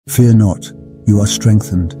Fear not, you are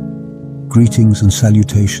strengthened. Greetings and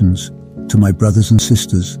salutations to my brothers and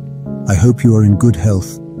sisters. I hope you are in good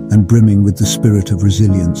health and brimming with the spirit of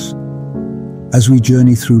resilience. As we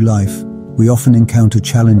journey through life, we often encounter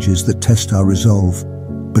challenges that test our resolve,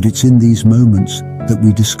 but it's in these moments that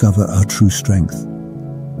we discover our true strength.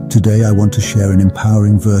 Today I want to share an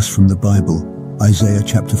empowering verse from the Bible, Isaiah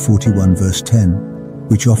chapter 41 verse 10,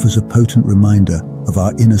 which offers a potent reminder of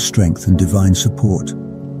our inner strength and divine support.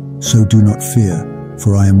 So do not fear,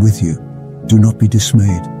 for I am with you. Do not be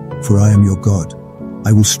dismayed, for I am your God.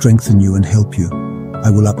 I will strengthen you and help you.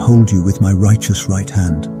 I will uphold you with my righteous right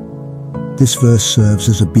hand. This verse serves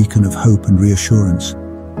as a beacon of hope and reassurance,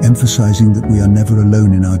 emphasizing that we are never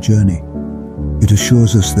alone in our journey. It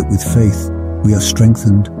assures us that with faith, we are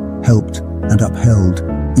strengthened, helped, and upheld,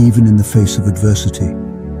 even in the face of adversity.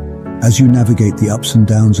 As you navigate the ups and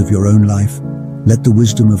downs of your own life, let the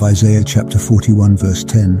wisdom of Isaiah chapter 41 verse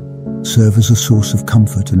 10 serve as a source of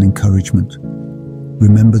comfort and encouragement.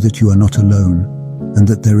 Remember that you are not alone, and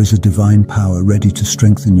that there is a divine power ready to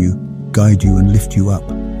strengthen you, guide you, and lift you up.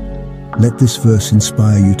 Let this verse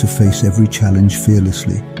inspire you to face every challenge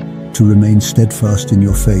fearlessly, to remain steadfast in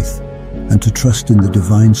your faith, and to trust in the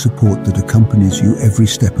divine support that accompanies you every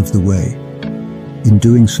step of the way. In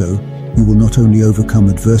doing so, you will not only overcome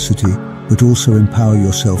adversity, but also empower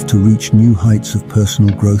yourself to reach new heights of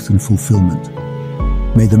personal growth and fulfillment.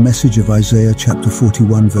 May the message of Isaiah chapter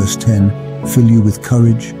 41 verse 10 fill you with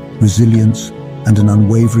courage, resilience, and an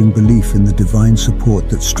unwavering belief in the divine support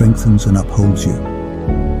that strengthens and upholds you.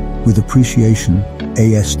 With appreciation,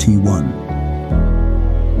 AST1.